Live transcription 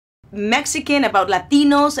Mexican, about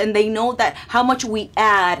Latinos, and they know that how much we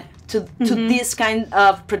add to this kind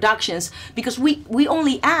of productions, because we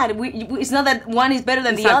only add. It's not that one is better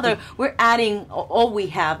than the other. We're adding all we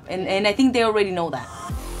have, and I think they already know that.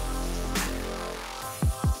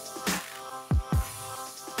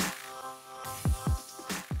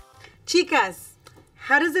 Chicas,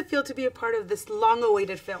 how does it feel to be a part of this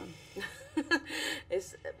long-awaited film?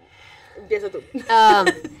 Empieza tú.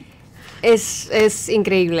 Es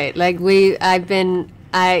increíble. Like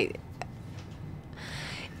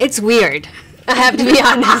it's weird. I have to be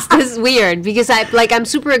honest. It's weird because I'm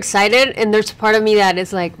super excited, and there's a part of me that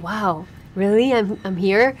is like, wow, really? I'm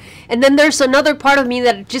here. And then there's another part of me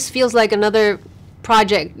that just feels like another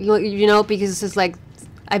project, you know, because it's like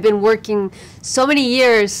I've been working so many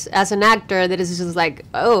years as an actor that it's just like,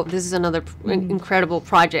 oh, this is another incredible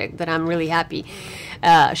project that I'm really happy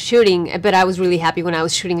shooting. But I was really happy when I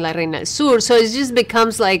was shooting La Reina del Sur. So it just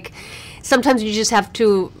becomes like, sometimes you just have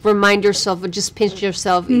to remind yourself or just pinch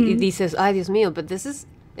yourself y dices, ay, Dios mío, but esto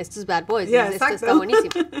es Bad Boys. Yeah, esto está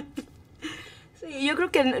buenísimo. Sí, yo creo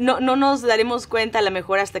que no nos daremos cuenta a lo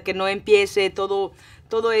mejor hasta que no empiece todo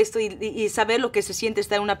esto y saber lo que se siente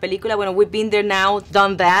estar en una película. Bueno, we've been there now,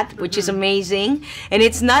 done that, which is amazing. And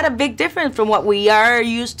it's not a big difference from what we are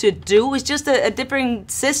used to do. It's just a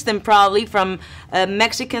different system probably from a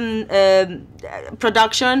Mexican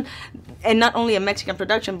production, and not only a Mexican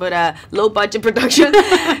production, but a low-budget production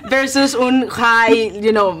versus un high,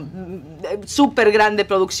 super grande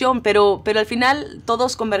producción, pero al final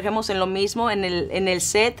todos convergemos en lo mismo en el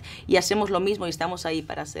set y hacemos lo mismo y estamos ahí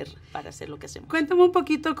para hacer lo que hacemos. Cuéntame un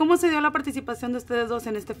poquito, ¿cómo se dio la participación de ustedes dos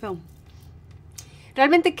en este film?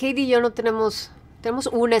 Realmente Kate y yo no tenemos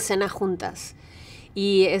una escena juntas.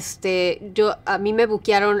 Y a mí me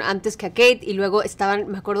buquearon antes que a Kate y luego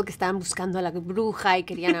me acuerdo que estaban buscando a la bruja y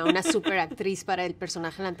querían a una super actriz para el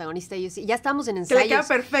personaje del antagonista. Y ya estamos en ensayos. Que le queda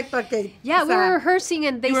perfecto a Kate. Yeah, we were rehearsing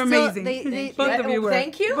and they were still... amazing. Both of you were.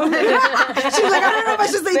 Thank you. She's like, I don't know if I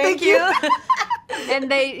should say thank you. And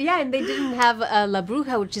they didn't have La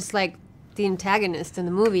Bruja, which is like the antagonist in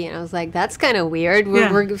the movie, and I was like, that's kind of weird.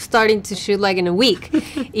 We're starting to shoot like in a week.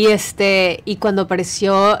 Y cuando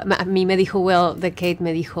apareció, a mí me dijo Will de Kate,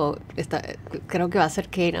 me dijo, creo que va a ser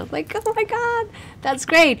Kate. I was like, oh my God, that's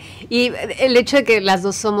great. Y el hecho de que las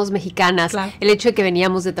dos somos mexicanas, claro. El hecho de que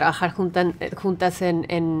veníamos de trabajar juntas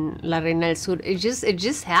en La Reina del Sur, it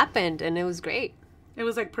just happened, and it was great. It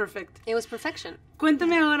was like perfect. It was perfection.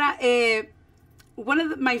 Cuéntame ahora, one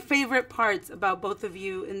of my favorite parts about both of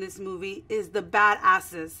you in this movie is the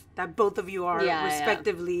badasses that both of you are,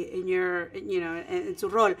 respectively, in your, en su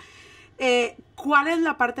rol. ¿Cuál es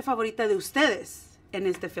la parte favorita de ustedes en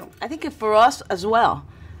este film? I think for us as well.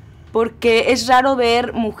 Porque es raro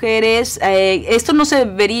ver mujeres, esto no se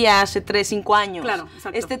vería hace 3-5 años. Claro,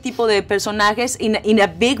 exacto. Este tipo de personajes in a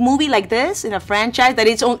big movie like this, in a franchise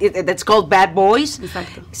that's called Bad Boys.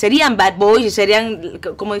 Exacto. Serían Bad Boys y serían,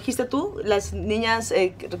 como dijiste tú, las niñas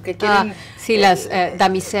que quieren... sí, las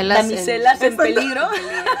damiselas. Damiselas en peligro.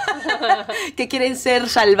 Que quieren ser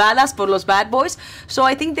salvadas por los Bad Boys. So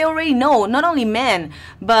I think they already know, not only men,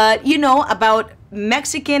 but about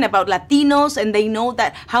Mexican, about Latinos, and they know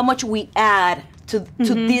that how much we add to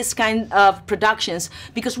this kind of productions,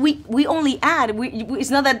 because we only add. It's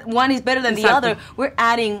not that one is better than the other. We're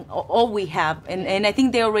adding all we have, and I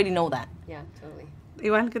think they already know that. Yeah, totally.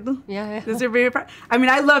 Igual que tú. Yeah. This is your favorite part. I mean,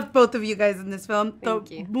 I loved both of you guys in this film.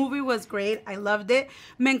 Thank you. The movie was great. I loved it.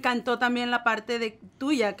 Me encantó también la parte de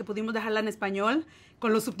tuya, que pudimos dejarla en español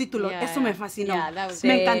con los subtítulos. Eso me fascinó.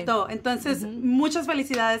 Me encantó. Entonces, muchas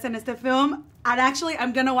felicidades en este film. And actually,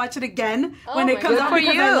 I'm going to watch it again when it comes out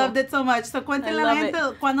because I loved it so much. So, cuéntenle a la gente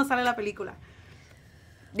cuándo sale la película.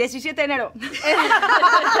 17 de enero.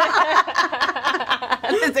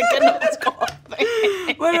 Desde que nos corte.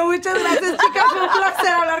 Bueno, muchas gracias, chicas. Fue un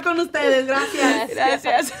placer hablar con ustedes. Gracias.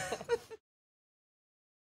 Gracias.